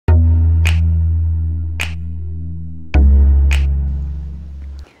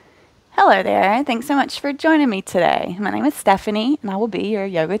Hello there. Thanks so much for joining me today. My name is Stephanie, and I will be your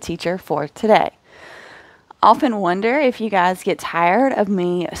yoga teacher for today. I often wonder if you guys get tired of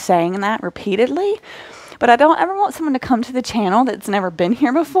me saying that repeatedly, but I don't ever want someone to come to the channel that's never been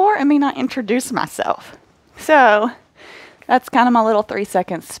here before and me not introduce myself. So that's kind of my little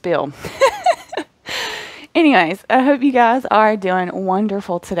 3-second spiel. Anyways, I hope you guys are doing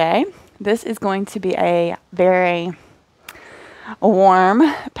wonderful today. This is going to be a very warm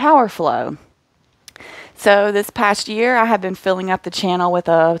power flow. So this past year I have been filling up the channel with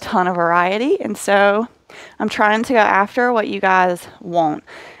a ton of variety, and so I'm trying to go after what you guys want.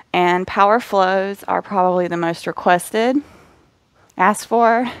 And power flows are probably the most requested, asked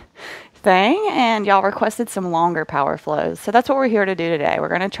for thing, and y'all requested some longer power flows. So that's what we're here to do today. We're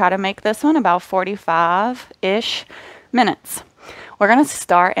going to try to make this one about 45-ish minutes. We're going to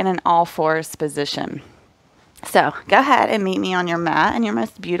start in an all fours position. So go ahead and meet me on your mat in your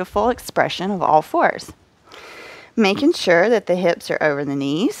most beautiful expression of all fours. Making sure that the hips are over the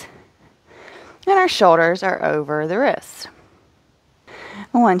knees and our shoulders are over the wrists.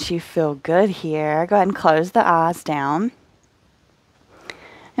 Once you feel good here, go ahead and close the eyes down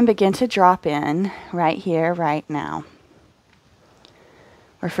and begin to drop in right here, right now.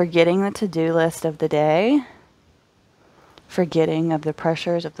 We're forgetting the to-do list of the day, forgetting of the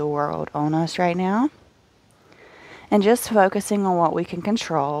pressures of the world on us right now, and just focusing on what we can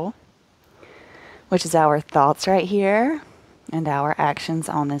control, which is our thoughts right here and our actions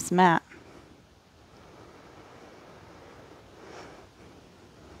on this mat.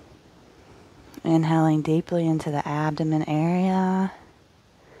 Inhaling deeply into the abdomen area,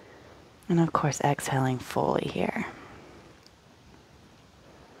 and of course exhaling fully here.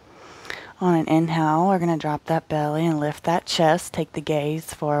 On an inhale, we're going to drop that belly and lift that chest, take the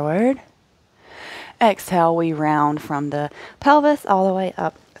gaze forward. Exhale, we round from the pelvis all the way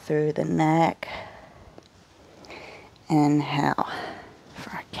up through the neck. Inhale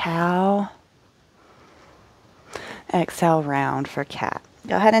for cow. Exhale, round for cat.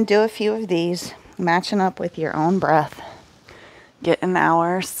 Go ahead and do a few of these, matching up with your own breath. Getting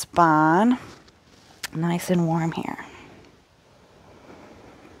our spine nice and warm here.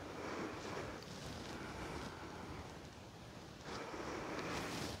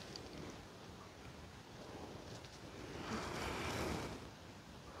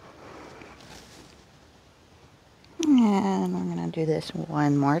 And we're going to do this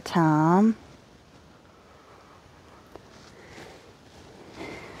one more time.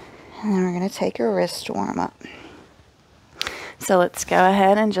 And then we're going to take a wrist warm up. So let's go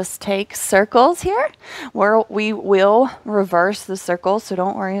ahead and just take circles here. We will reverse the circles, so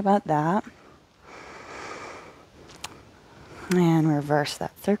don't worry about that. And reverse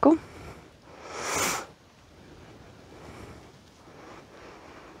that circle.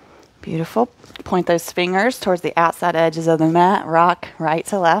 Beautiful. Point those fingers towards the outside edges of the mat. Rock right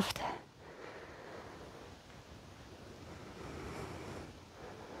to left.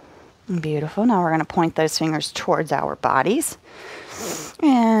 Beautiful. Now we're going to point those fingers towards our bodies.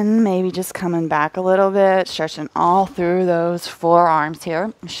 And maybe just coming back a little bit, stretching all through those forearms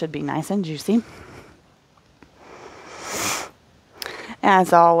here. It should be nice and juicy.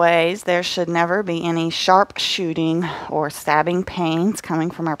 As always, there should never be any sharp shooting or stabbing pains coming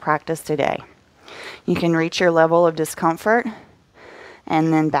from our practice today. You can reach your level of discomfort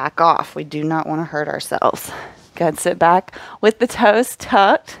and then back off. We do not want to hurt ourselves. Go ahead, sit back with the toes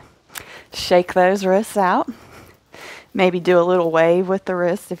tucked. Shake those wrists out. Maybe do a little wave with the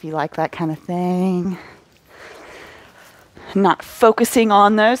wrists if you like that kind of thing. Not focusing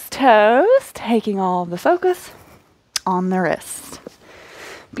on those toes, taking all the focus on the wrists.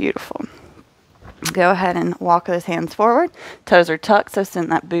 Beautiful. Go ahead and walk those hands forward. Toes are tucked, so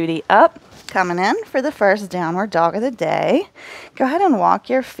send that booty up. Coming in for the first downward dog of the day. Go ahead and walk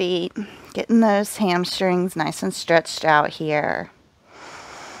your feet, getting those hamstrings nice and stretched out here.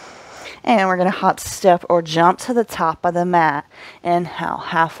 And we're going to hop, step, or jump to the top of the mat. Inhale,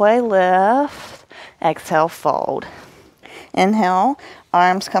 halfway lift. Exhale, fold. Inhale,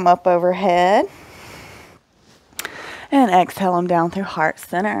 arms come up overhead. And exhale them down through heart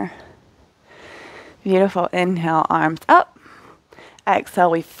center. Beautiful. Inhale, arms up.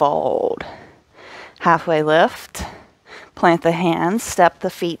 Exhale, we fold. Halfway lift. Plant the hands. Step the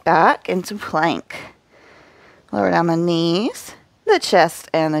feet back into plank. Lower down the knees, the chest,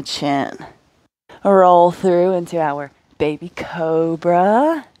 and the chin. Roll through into our baby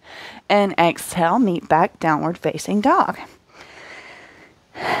cobra. And exhale, meet back, downward facing dog.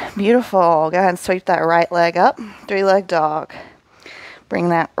 Beautiful. Go ahead and sweep that right leg up. 3-leg dog. Bring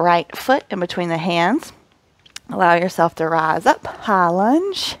that right foot in between the hands. Allow yourself to rise up. High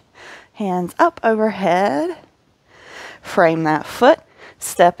lunge. hands up overhead. Frame that foot,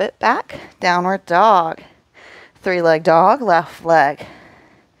 step it back, downward dog. Three-leg dog, left leg.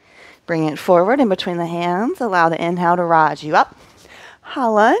 Bring it forward in between the hands. Allow the inhale to rise you up. High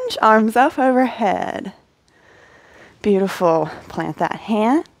lunge, arms up overhead. Beautiful. Plant that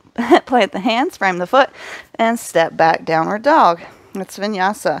hand, plant the hands, frame the foot, and step back, downward dog. That's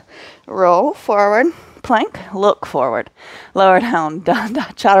vinyasa. Roll forward, plank, look forward. Lower down,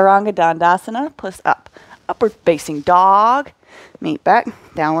 chaturanga dandasana, push up. Upward facing dog, meet back,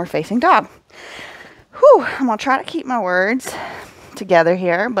 downward facing dog. Whew, I'm going to try to keep my words together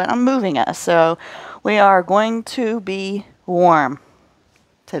here, but I'm moving us. So we are going to be warm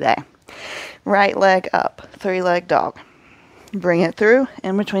today. Right leg up, three-leg dog. Bring it through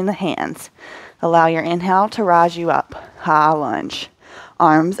in between the hands. Allow your inhale to rise you up. High lunge.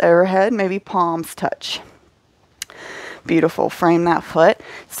 Arms overhead, maybe palms touch. Beautiful. Frame that foot.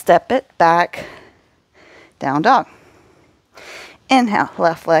 Step it back. Down dog. Inhale,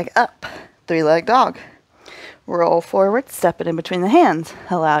 left leg up. Three-leg dog. Roll forward, step it in between the hands.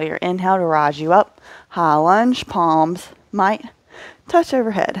 Allow your inhale to rise you up. High lunge, palms might touch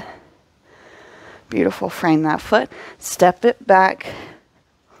overhead. Beautiful. Frame that foot, step it back.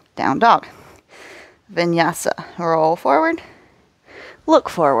 Down dog. Vinyasa. Roll forward, look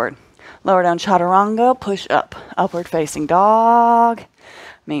forward. Lower down chaturanga, push up. Upward facing dog.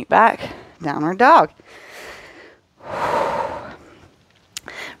 Meet back, downward dog.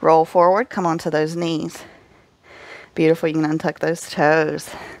 Roll forward, come onto those knees. Beautiful, you can untuck those toes.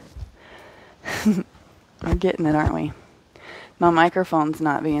 We're getting it, aren't we? My microphone's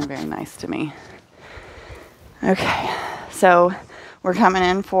not being very nice to me. Okay, so we're coming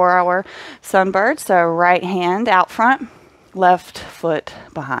in for our sunbird. So right hand out front, left foot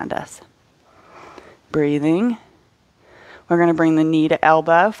behind us. Breathing. We're going to bring the knee to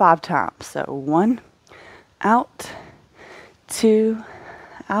elbow 5 times. So 1, out, 2,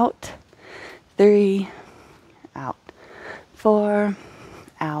 out, 3, out, 4,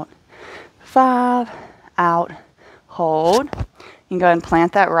 out, 5, out, hold. You can go ahead and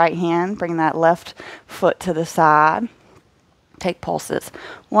plant that right hand, bring that left foot to the side. Take pulses.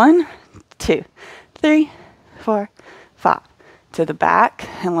 1, 2, 3, 4, 5. To the back,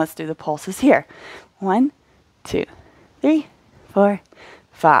 and let's do the pulses here. 1, 2, 3, 4,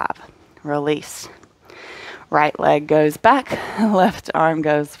 5. Release. Right leg goes back, left arm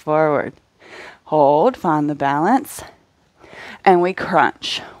goes forward. Hold, find the balance. And we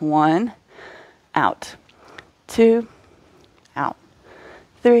crunch. 1, out. 2, out.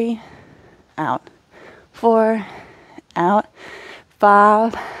 3, out. 4, out.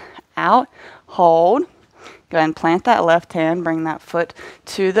 5, out. Hold. Go ahead and plant that left hand. Bring that foot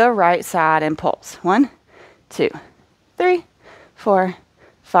to the right side and pulse. 1, 2, 3, 4,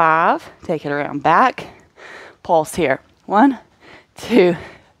 5. Take it around back. Pulse here. 1, 2,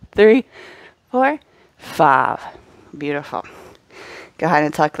 3, 4, 5. Beautiful. Go ahead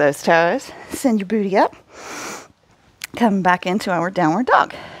and tuck those toes. Send your booty up. Come back into our downward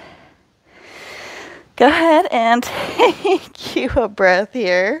dog. Go ahead and take you a breath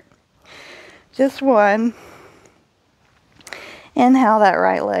here. Just one. Inhale that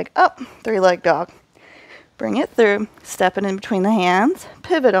right leg up. 3-leg dog. Bring it through. Step it in between the hands.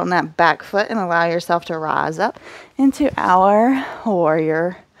 Pivot on that back foot and allow yourself to rise up into our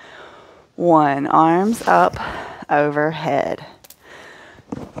warrior 1. Arms up overhead.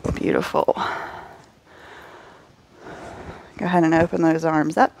 Beautiful. Go ahead and open those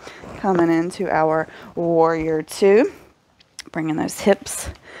arms up. Coming into our warrior 2. Bringing those hips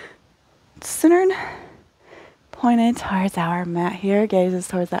centered. Pointed towards our mat here. Gazes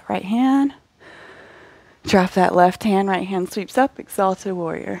towards that right hand. Drop that left hand. Right hand sweeps up. Exalted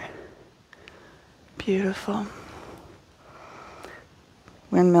warrior. Beautiful.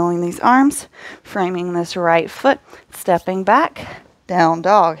 Windmilling these arms. Framing this right foot. Stepping back. Down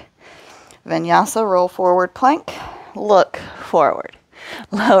dog. Vinyasa. Roll forward plank. Look forward.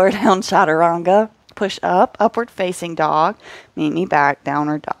 Lower down chaturanga. Push up. Upward facing dog. Meet me back.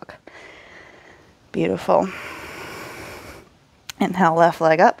 Downward dog. Beautiful. Inhale, left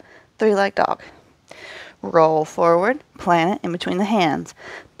leg up. 3-leg dog. Roll forward. Plant it in between the hands.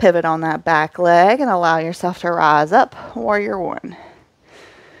 Pivot on that back leg and allow yourself to rise up. Warrior 1.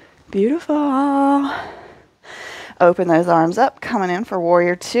 Beautiful. Open those arms up. Coming in for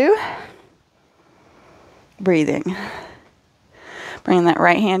warrior 2. Breathing. Bring that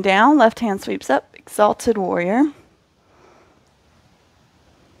right hand down. Left hand sweeps up. Exalted warrior.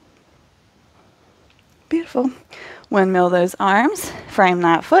 Beautiful. Windmill those arms. Frame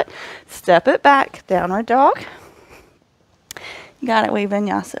that foot. Step it back. Downward dog. Got it. We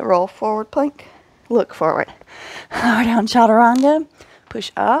vinyasa. Roll forward plank. Look forward. Lower down chaturanga.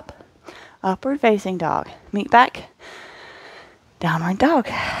 Push up. Upward facing dog. Meet back. Downward dog.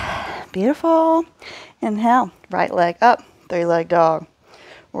 Beautiful. Inhale. Right leg up. 3-leg dog.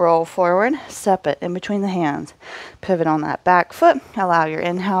 Roll forward. Step it in between the hands. Pivot on that back foot. Allow your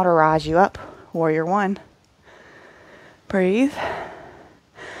inhale to rise you up. Warrior 1. Breathe.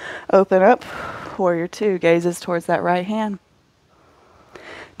 Open up. Warrior 2. Gazes towards that right hand.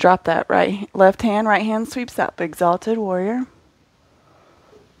 Drop that left hand. Right hand sweeps up. Exalted warrior.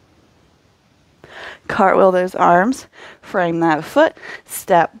 Cartwheel those arms. Frame that foot.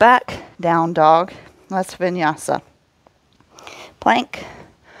 Step back. Down dog. That's vinyasa. Plank.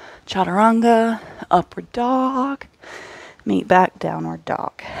 Chaturanga. Upward dog. Meet back. Downward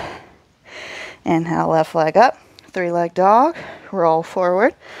dog. Inhale, left leg up. 3-leg dog. Roll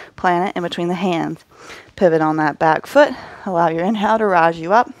forward. Plant it in between the hands. Pivot on that back foot. Allow your inhale to rise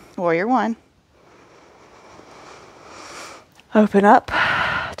you up. Warrior 1. Open up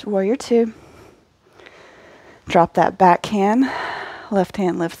to warrior 2. Drop that back hand. Left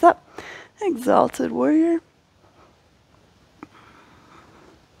hand lifts up. Exalted warrior.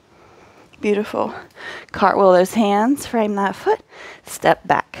 Beautiful. Cartwheel those hands. Frame that foot. Step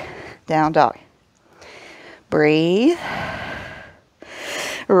back. Down dog. Breathe.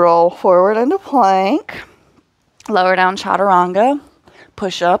 Roll forward into plank. Lower down chaturanga.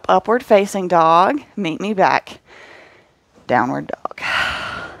 Push up, upward facing dog. Meet me back. Downward dog.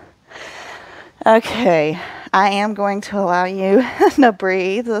 Okay, I am going to allow you to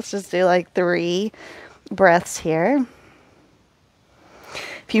breathe. Let's just do like 3 breaths here.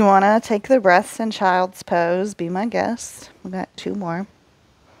 If you want to take the breaths in child's pose, be my guest. We got 2 more.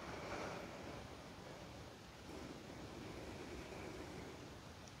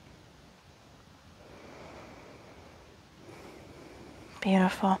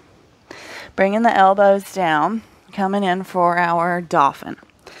 Beautiful. Bringing the elbows down, coming in for our dolphin.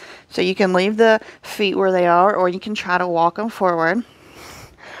 So you can leave the feet where they are, or you can try to walk them forward.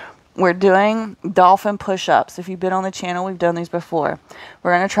 We're doing dolphin push-ups. If you've been on the channel, we've done these before.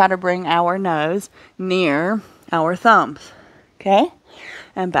 We're going to try to bring our nose near our thumbs. Okay?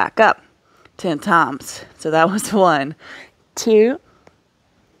 And back up 10 times. So that was 1, 2,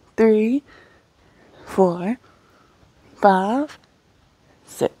 3, 4, 5,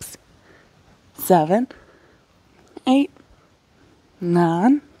 6, 7, 8,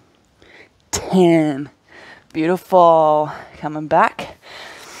 9, 10. Beautiful. Coming back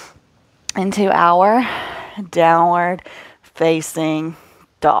into our downward facing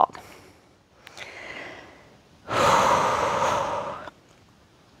dog.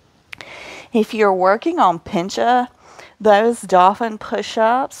 If you're working on pincha, those dolphin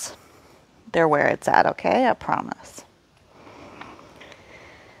push-ups, they're where it's at, okay? I promise.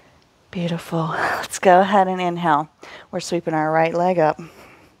 Beautiful. Let's go ahead and inhale. We're sweeping our right leg up.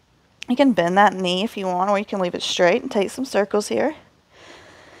 You can bend that knee if you want, or you can leave it straight and take some circles here.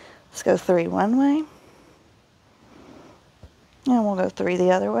 Let's go 3 one way. And we'll go 3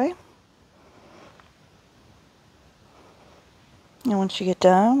 the other way. And once you get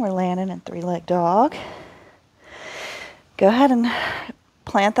done, we're landing in 3-leg dog. Go ahead and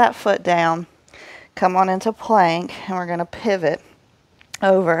plant that foot down. Come on into plank, and we're going to pivot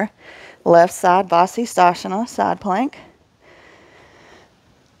over left side Vasisthasana, side plank.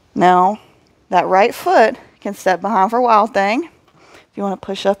 Now, that right foot can step behind for Wild Thing. If you want to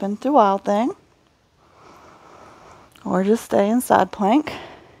push up into Wild Thing. Or just stay in side plank.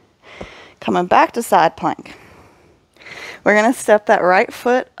 Coming back to side plank. We're going to step that right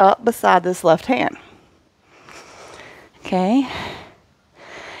foot up beside this left hand. Okay.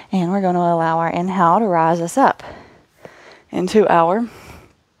 And we're going to allow our inhale to rise us up into our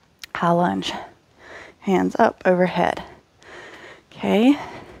high lunge. Hands up overhead. Okay.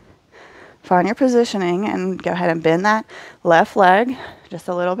 Find your positioning and go ahead and bend that left leg just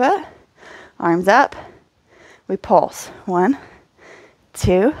a little bit. Arms up. We pulse. 1,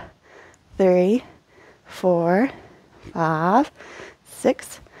 2, 3, 4, 5,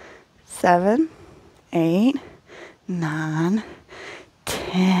 6, 7, 8, 9,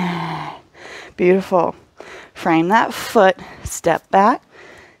 10. Beautiful. Frame that foot. Step back.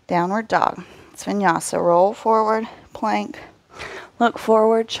 Downward dog. It's vinyasa. Roll forward. Plank. Look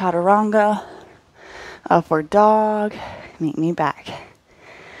forward. Chaturanga. Upward dog. Meet me back.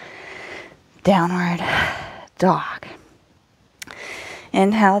 Downward dog.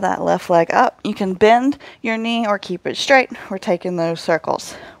 Inhale that left leg up. You can bend your knee or keep it straight. We're taking those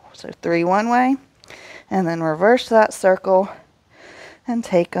circles. So 3 one way. And then reverse that circle and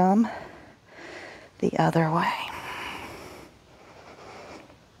take them the other way.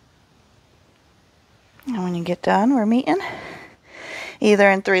 And when you get done, we're meeting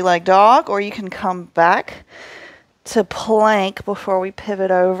either in three-leg dog, or you can come back to plank before we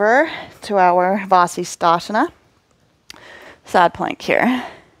pivot over to our Vasisthasana side plank here.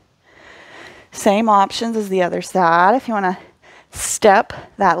 Same options as the other side. If you want to step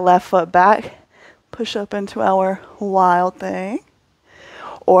that left foot back, push up into our wild thing,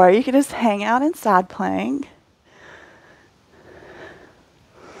 or you can just hang out in side plank.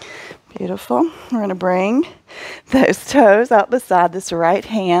 Beautiful. We're going to bring those toes out beside this right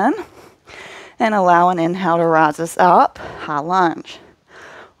hand and allow an inhale to rise us up. High lunge.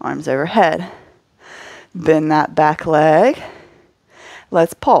 Arms overhead. Bend that back leg.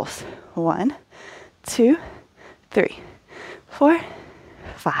 Let's pulse. 1, 2, 3, 4,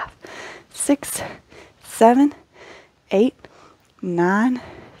 5, 6, 7, 8, 9,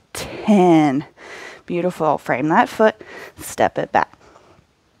 10. Beautiful. Frame that foot. Step it back.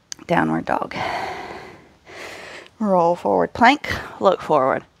 Downward dog. Roll forward plank. Look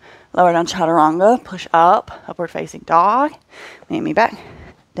forward. Lower down chaturanga. Push up. Upward facing dog. Meet me back.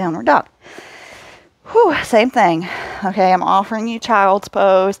 Downward dog. Whew, same thing. Okay, I'm offering you child's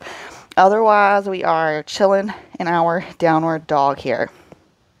pose. Otherwise, we are chilling in our downward dog here.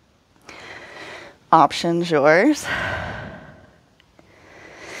 Options yours.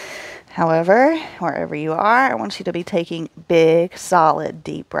 However, wherever you are, I want you to be taking big, solid,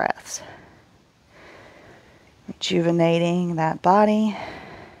 deep breaths. Rejuvenating that body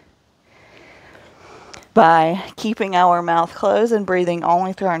by keeping our mouth closed and breathing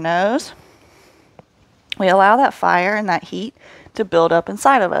only through our nose. We allow that fire and that heat to build up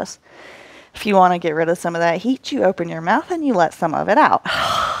inside of us. If you want to get rid of some of that heat, you open your mouth and you let some of it out.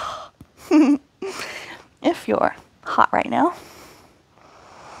 If you're hot right now.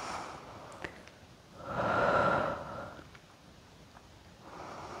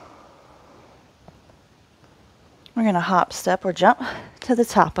 We're going to hop, step, or jump to the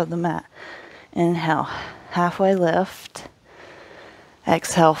top of the mat. Inhale, halfway lift.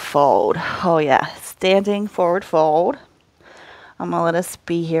 Exhale, fold. Oh yeah, standing forward fold. I'm going to let us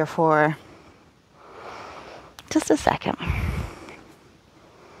be here for just a second.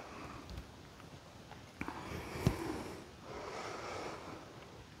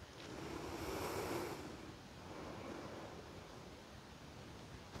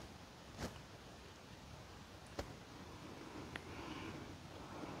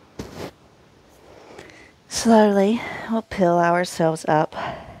 Slowly, we'll peel ourselves up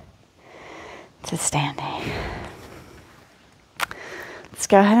to standing. Let's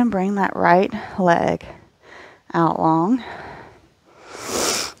go ahead and bring that right leg out long.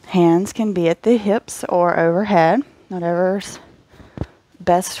 Hands can be at the hips or overhead, whatever's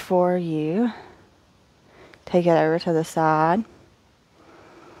best for you. Take it over to the side.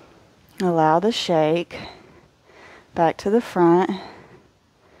 Allow the shake. Back to the front.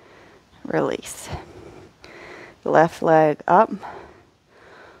 Release. Left leg up.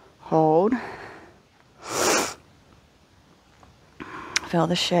 Hold. Feel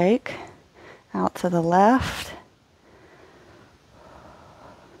the shake. Out to the left.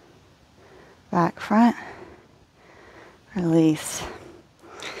 Back, front. Release.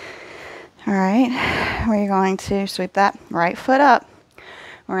 All right. We're going to sweep that right foot up.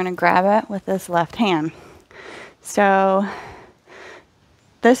 We're going to grab it with this left hand. So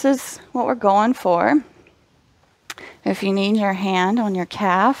this is what we're going for. If you need your hand on your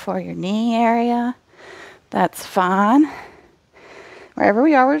calf or your knee area, that's fine. Wherever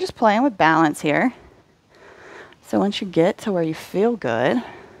we are, we're just playing with balance here. So once you get to where you feel good, you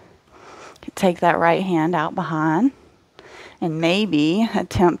can take that right hand out behind and maybe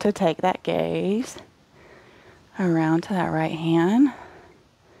attempt to take that gaze around to that right hand.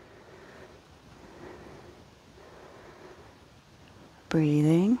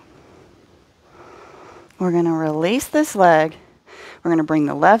 Breathing. We're going to release this leg. We're going to bring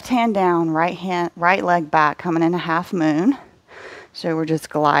the left hand down, right leg back, coming into half moon. So we're just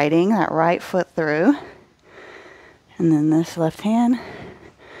gliding that right foot through. And then this left hand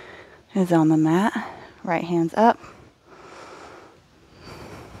is on the mat. Right hand's up.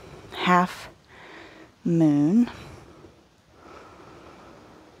 Half moon.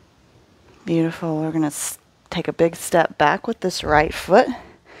 Beautiful. We're going to take a big step back with this right foot.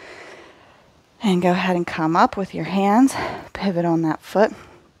 And go ahead and come up with your hands. Pivot on that foot.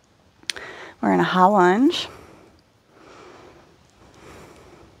 We're in a high lunge.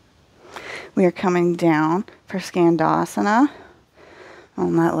 We are coming down for Skandasana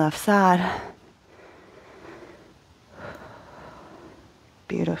on that left side.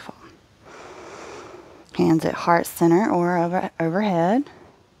 Beautiful. Hands at heart center or overhead.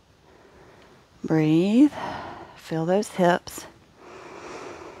 Breathe. Feel those hips.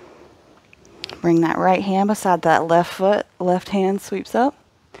 Bring that right hand beside that left foot. Left hand sweeps up.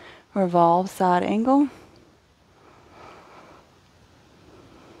 Revolve side angle.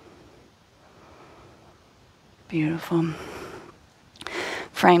 Beautiful.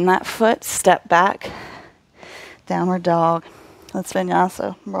 Frame that foot. Step back. Downward dog. Let's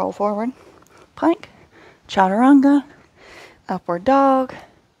vinyasa. Roll forward. Plank. Chaturanga. Upward dog.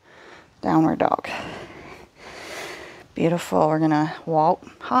 Downward dog. Beautiful. We're going to walk,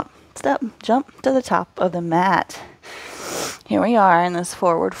 hop, step, jump to the top of the mat. Here we are in this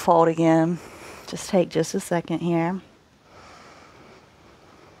forward fold again. Just take just a second here.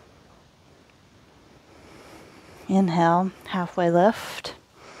 Inhale, halfway lift.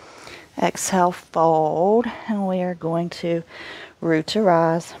 Exhale, fold. And we are going to root to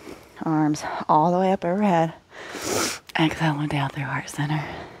rise. Arms all the way up overhead. Exhale down through heart center.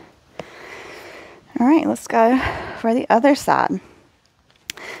 All right, let's go for the other side.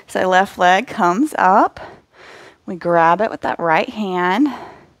 So left leg comes up. We grab it with that right hand. And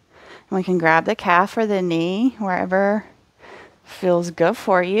we can grab the calf or the knee, wherever feels good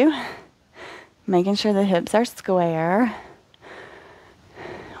for you. Making sure the hips are square.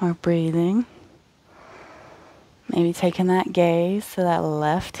 We're breathing. Maybe taking that gaze to that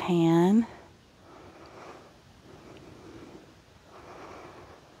left hand.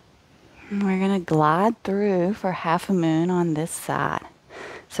 And we're going to glide through for half a moon on this side.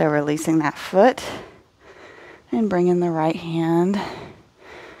 So releasing that foot and bringing the right hand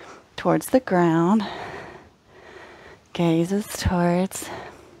towards the ground. Gazes towards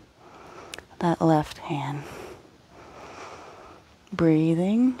that left hand.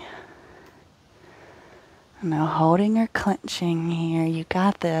 Breathing. No holding or clenching here. You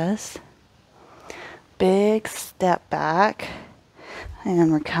got this. Big step back.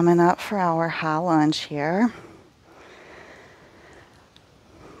 And we're coming up for our high lunge here.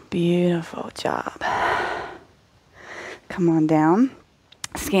 Beautiful job. Come on down.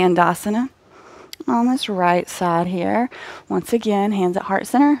 Skandasana on this right side here. Once again, hands at heart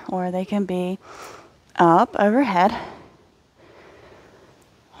center, or they can be up overhead.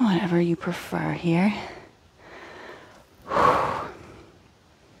 Whatever you prefer here.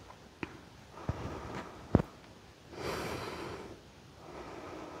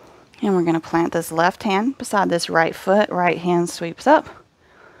 And we're going to plant this left hand beside this right foot. Right hand sweeps up.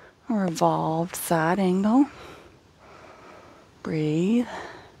 Revolved side angle. Breathe.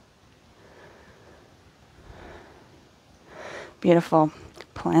 Beautiful.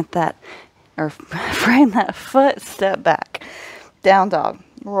 Plant that, or frame that foot. Step back. Down dog.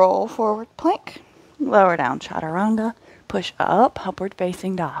 Roll forward plank. Lower down chaturanga. Push up. Upward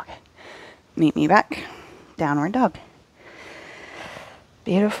facing dog. Meet me back. Downward dog.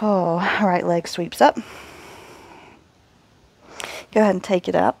 Beautiful. Right leg sweeps up. Go ahead and take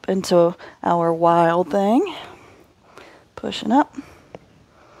it up into our wild thing. Pushing up.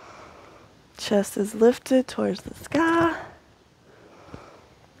 Chest is lifted towards the sky.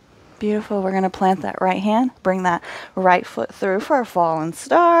 Beautiful. We're going to plant that right hand. Bring that right foot through for a fallen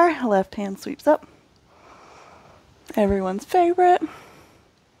star. Left hand sweeps up. Everyone's favorite.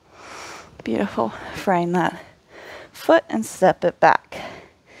 Beautiful. Frame that foot and step it back.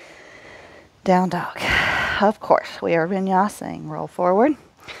 Down dog. Of course, we are vinyasing. Roll forward.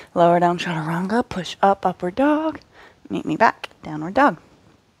 Lower down chaturanga. Push up, upward dog. Meet me back. Downward dog.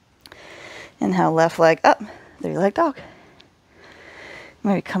 Inhale, left leg up. Three-leg dog.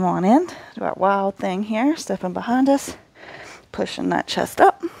 Maybe come on in. Do our wild thing here. Stepping behind us. Pushing that chest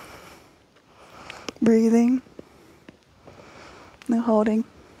up. Breathing. No holding.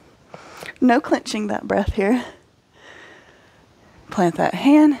 No clenching that breath here. Plant that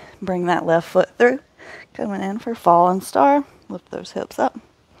hand. Bring that left foot through. Coming in for fallen star. Lift those hips up.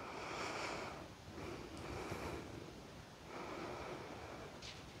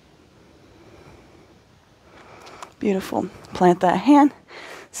 Beautiful. Plant that hand.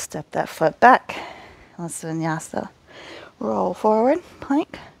 Step that foot back. Let's vinyasa. Roll forward.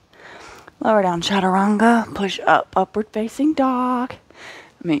 Plank. Lower down chaturanga. Push up. Upward facing dog.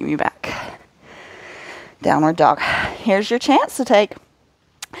 Meet me back. Downward dog. Here's your chance to take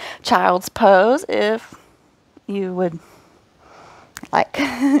child's pose if you would like.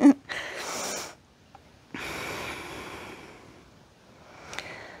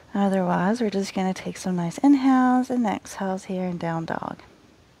 Otherwise, we're just going to take some nice inhales and exhales here in down dog.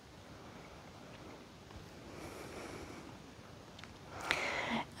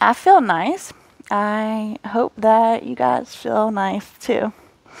 I feel nice. I hope that you guys feel nice too.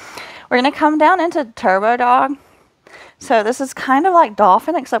 We're going to come down into turbo dog. So this is kind of like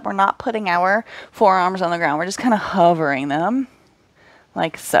dolphin, except we're not putting our forearms on the ground. We're just kind of hovering them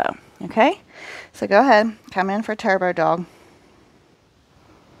like so. Okay? So go ahead, come in for turbo dog.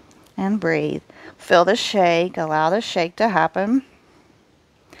 And breathe. Feel the shake, allow the shake to happen.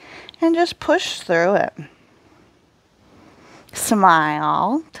 And just push through it.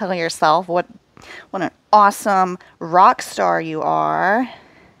 Smile. Tell yourself what an awesome rock star you are.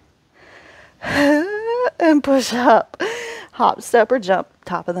 And push up. Hop, step, or jump,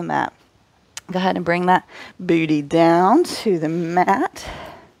 top of the mat. Go ahead and bring that booty down to the mat.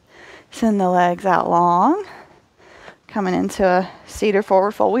 Send the legs out long. Coming into a cedar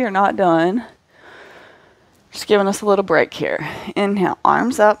forward fold. We are not done. Just giving us a little break here. Inhale,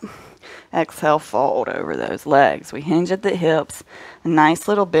 arms up. Exhale, fold over those legs. We hinge at the hips. A nice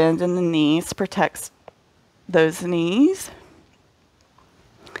little bend in the knees protects those knees.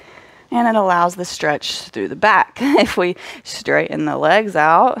 And it allows the stretch through the back. If we straighten the legs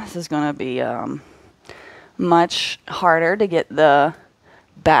out, this is going to be much harder to get the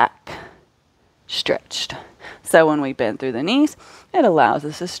back stretched. So when we bend through the knees, it allows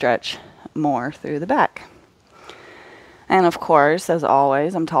us to stretch more through the back. And of course, as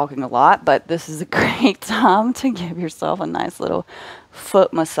always, I'm talking a lot, but this is a great time to give yourself a nice little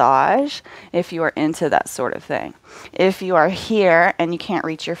foot massage if you are into that sort of thing. If you are here and you can't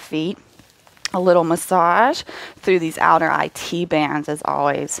reach your feet, a little massage through these outer IT bands is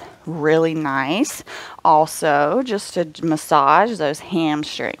always really nice. Also, just to massage those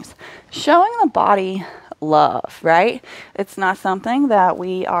hamstrings. Showing the body love, right? It's not something that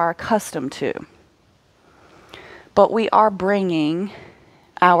we are accustomed to. But we are bringing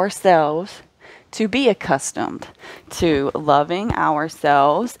ourselves to be accustomed to loving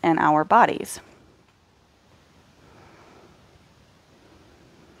ourselves and our bodies.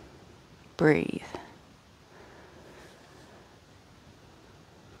 Breathe.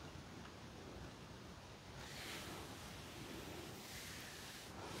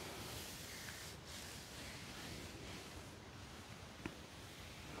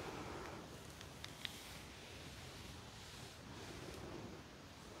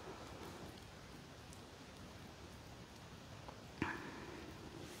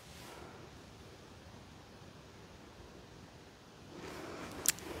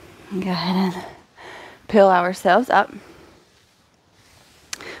 Go ahead and peel ourselves up.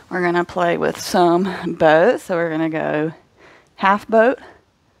 We're going to play with some boats. So we're going to go half boat,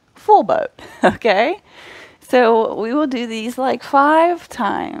 full boat. Okay? So we will do these like 5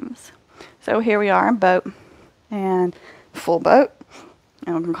 times. So here we are in boat and full boat.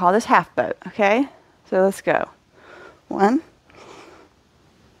 And we're going to call this half boat. Okay? So let's go. 1,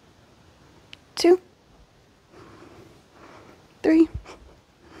 2, 3,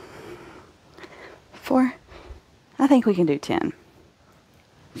 4, I think we can do 10,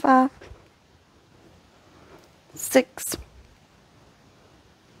 5, 6,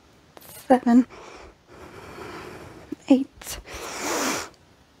 7, 8,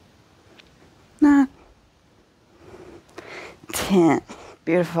 9, 10.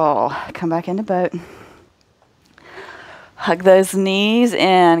 Beautiful. Come back into boat. Hug those knees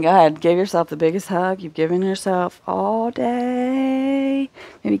in. Go ahead. Give yourself the biggest hug you've given yourself all day.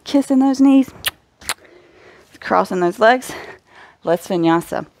 Maybe kissing those knees. Crossing those legs. Let's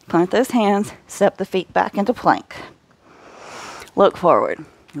vinyasa. Plant those hands. Step the feet back into plank. Look forward.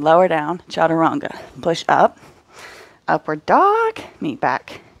 Lower down. Chaturanga. Push up. Upward dog. Meet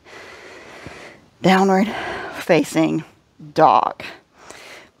back. Downward facing dog.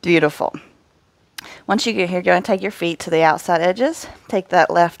 Beautiful. Once you get here, go and take your feet to the outside edges. Take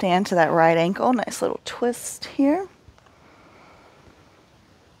that left hand to that right ankle. Nice little twist here.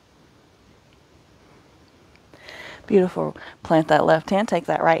 Beautiful. Plant that left hand. Take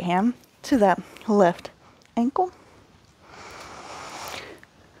that right hand to that left ankle.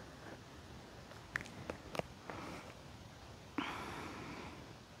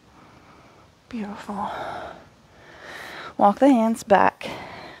 Beautiful. Walk the hands back.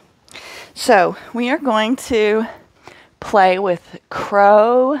 So we are going to play with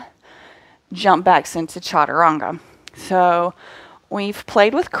crow jump backs into chaturanga. So we've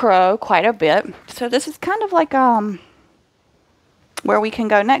played with crow quite a bit. So this is kind of like where we can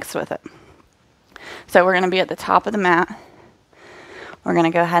go next with it. So we're going to be at the top of the mat. We're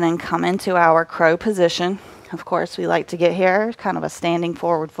going to go ahead and come into our crow position. Of course, we like to get here, kind of a standing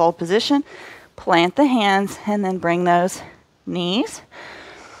forward fold position. Plant the hands and then bring those knees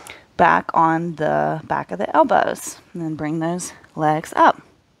back on the back of the elbows. And then bring those legs up.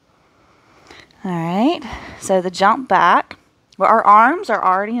 All right, so the jump back, But our arms are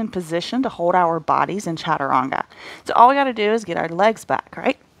already in position to hold our bodies in chaturanga. So all we got to do is get our legs back,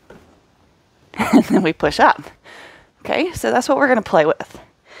 right? And then we push up. Okay, so that's what we're going to play with.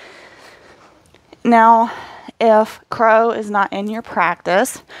 Now, if crow is not in your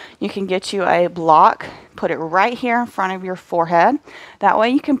practice, you can get you a block, put it right here in front of your forehead. That way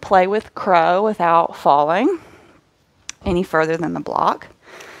you can play with crow without falling any further than the block.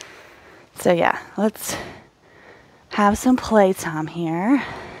 So yeah, let's have some playtime here.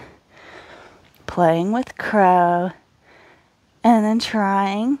 Playing with crow and then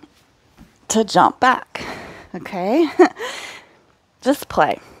trying to jump back. Okay? Just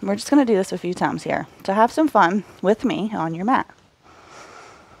play. We're just going to do this a few times here. So have some fun with me on your mat.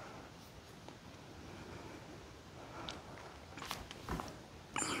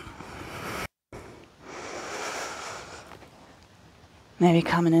 Maybe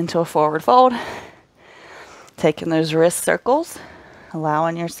coming into a forward fold. Taking those wrist circles.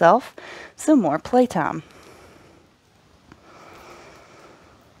 Allowing yourself some more playtime.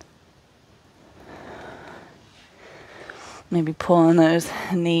 Maybe pulling those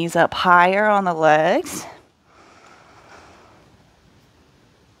knees up higher on the legs.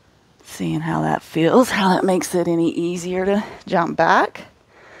 Seeing how that feels, how that makes it any easier to jump back.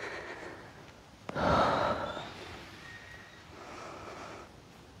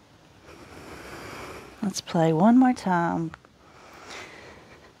 Let's play one more time.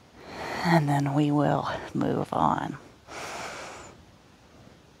 And then we will move on.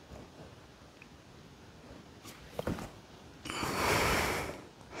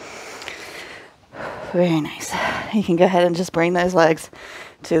 Very nice. You can go ahead and just bring those legs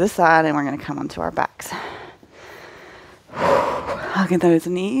to the side and we're going to come onto our backs. Hugging those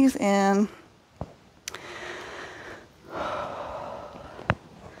knees in.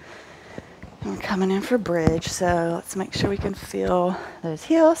 And we're coming in for bridge, so let's make sure we can feel those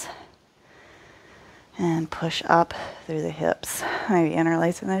heels. And push up through the hips. Maybe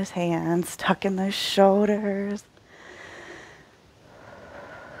interlacing those hands, tucking those shoulders.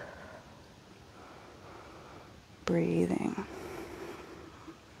 Breathing.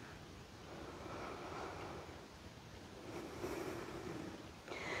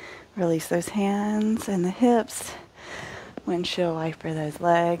 Release those hands and the hips. Windshield wiper those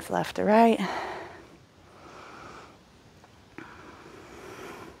legs left to right.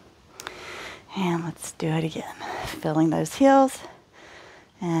 And let's do it again. Filling those heels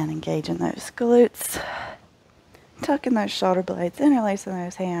and engaging those glutes. Tucking those shoulder blades, interlacing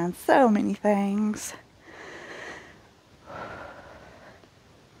those hands. So many things.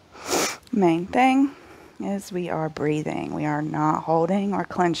 Main thing is we are breathing. We are not holding or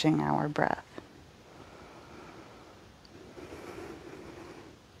clenching our breath.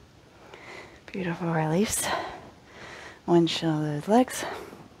 Beautiful release. Windshield those legs.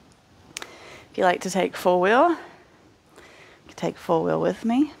 If you like to take full wheel, you can take full wheel with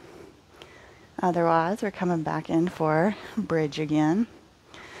me. Otherwise, we're coming back in for bridge again.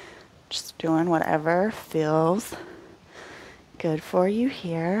 Just doing whatever feels good for you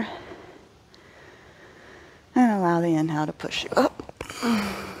here. And allow the inhale to push you up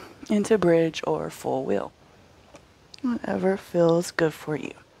into bridge or full wheel. Whatever feels good for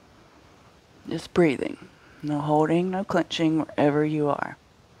you. Just breathing. No holding, no clenching wherever you are.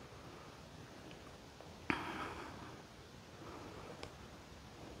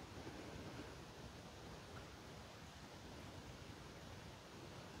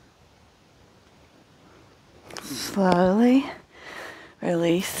 Slowly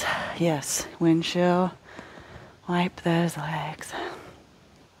release. Yes, windshield. Wipe those legs.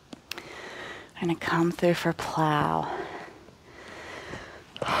 I'm going to come through for plow,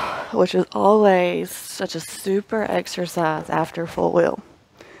 which is always such a super exercise after full wheel.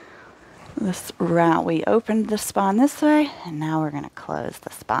 This round, we opened the spine this way, and now we're going to close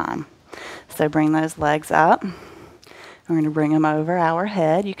the spine. So bring those legs up. We're going to bring them over our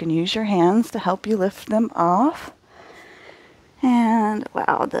head. You can use your hands to help you lift them off. And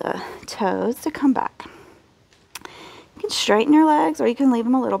allow the toes to come back. You can straighten your legs or you can leave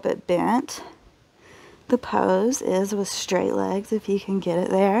them a little bit bent. The pose is with straight legs if you can get it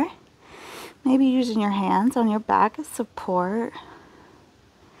there. Maybe using your hands on your back as support.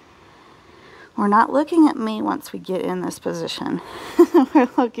 We're not looking at me once we get in this position. We're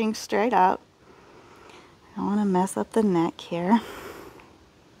looking straight up. I don't want to mess up the neck here.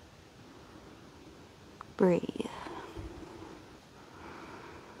 Breathe.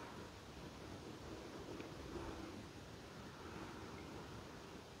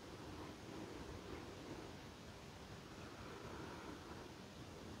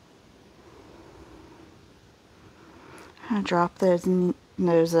 Drop those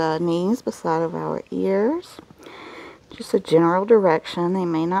knees beside of our ears. Just a general direction. They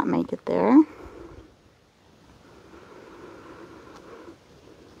may not make it there.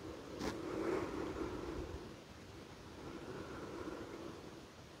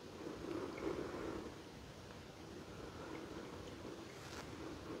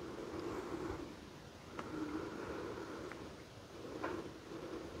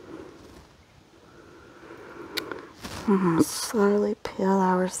 Slowly peel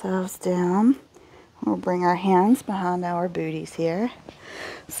ourselves down. We'll bring our hands behind our booties here.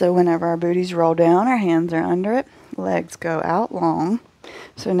 So whenever our booties roll down, our hands are under it. Legs go out long.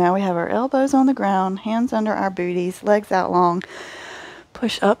 So now we have our elbows on the ground, hands under our booties, legs out long.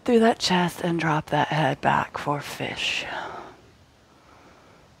 Push up through that chest and drop that head back for fish.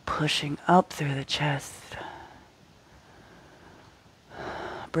 Pushing up through the chest.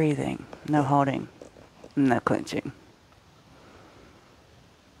 Breathing, no holding, no clenching.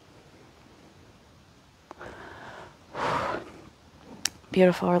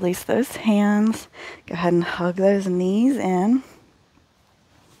 Beautiful. Release those hands. Go ahead and hug those knees in.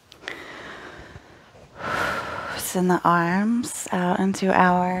 Send the arms out into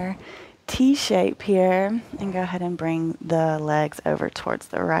our T shape here. And go ahead and bring the legs over towards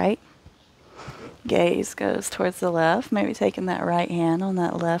the right. Gaze goes towards the left. Maybe taking that right hand on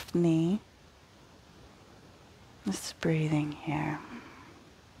that left knee. Just breathing here.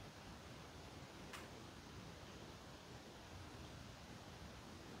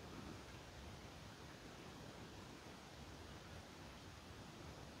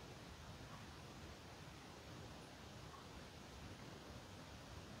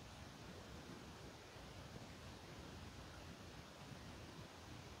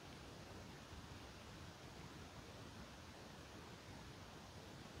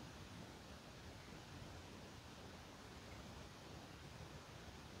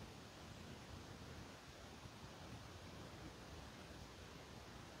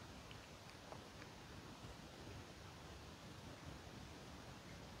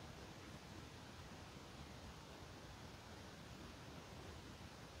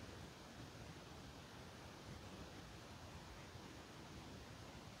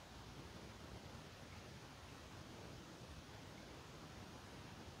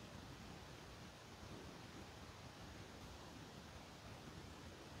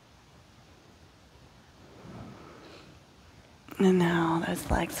 And now those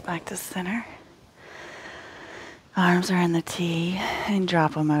legs back to center. Arms are in the T and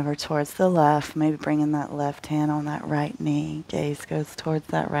drop them over towards the left. Maybe bringing that left hand on that right knee. Gaze goes towards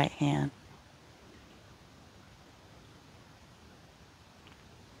that right hand.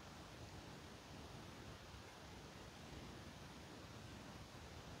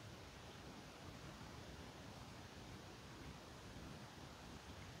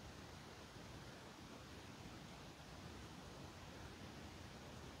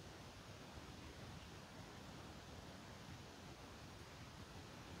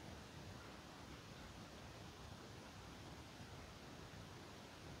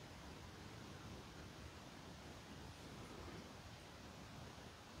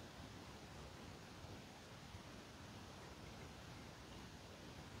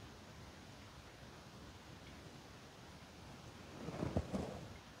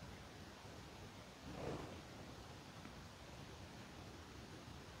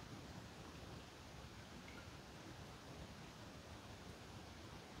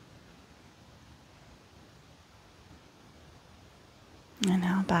 And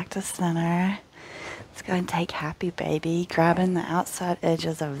now back to center. Let's go and take happy baby, grabbing the outside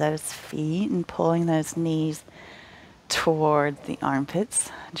edges of those feet and pulling those knees toward the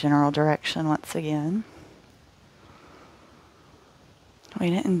armpits. General direction once again. We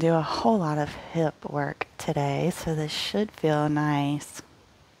didn't do a whole lot of hip work today, so this should feel nice.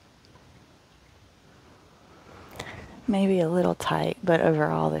 Maybe a little tight, but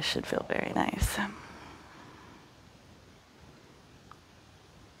overall this should feel very nice.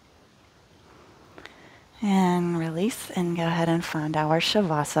 And release and go ahead and find our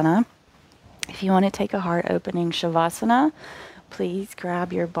Shavasana. If you want to take a heart opening Shavasana, please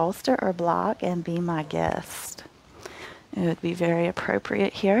grab your bolster or block and be my guest. It would be very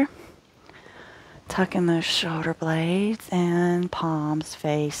appropriate here. Tuck in those shoulder blades and palms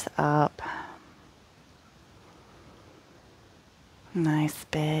face up. Nice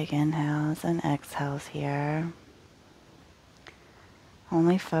big inhales and exhales here.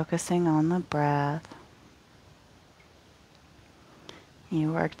 Only focusing on the breath.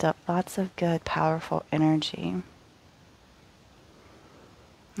 You worked up lots of good, powerful energy.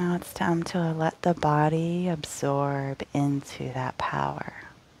 Now it's time to let let the body absorb into that power.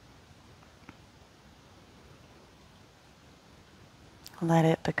 Let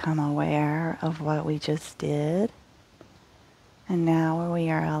it become aware of what we just did. And now we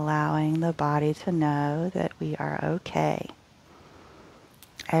are allowing the body to know that we are okay.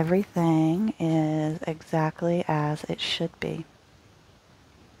 Everything is exactly as it should be.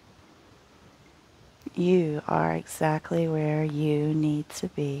 You are exactly where you need to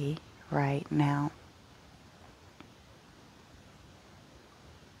be right now.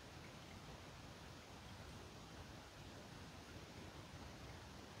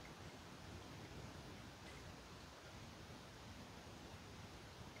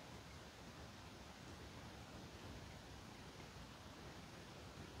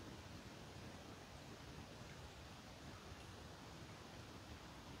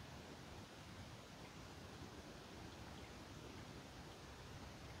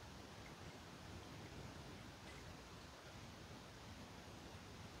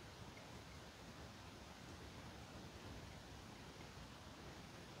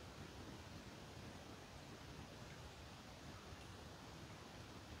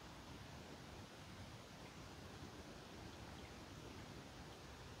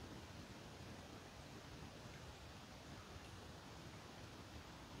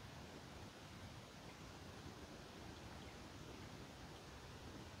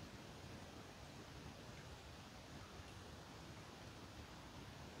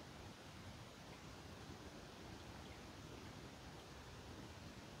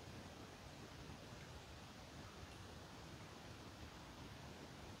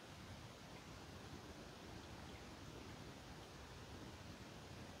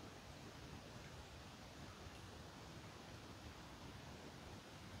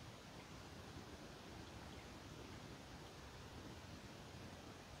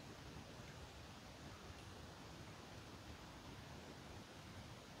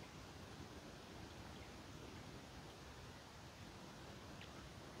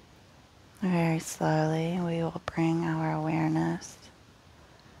 Very slowly, we will bring our awareness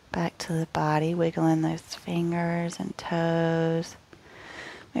back to the body, wiggling those fingers and toes.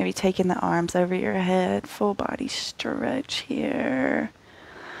 Maybe taking the arms over your head, full body stretch here.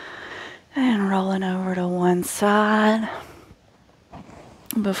 And rolling over to one side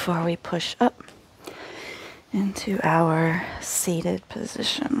before we push up into our seated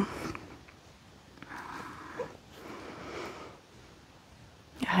position.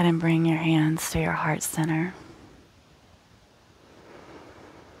 Go ahead and bring your hands to your heart center.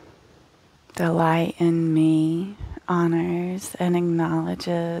 The light in me honors and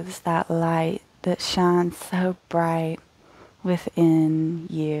acknowledges that light that shines so bright within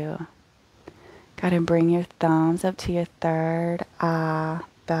you. Go ahead and bring your thumbs up to your third eye.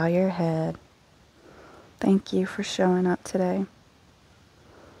 Bow your head. Thank you for showing up today.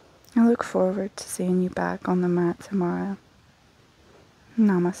 I look forward to seeing you back on the mat tomorrow.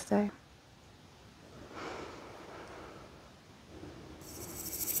 Namaste.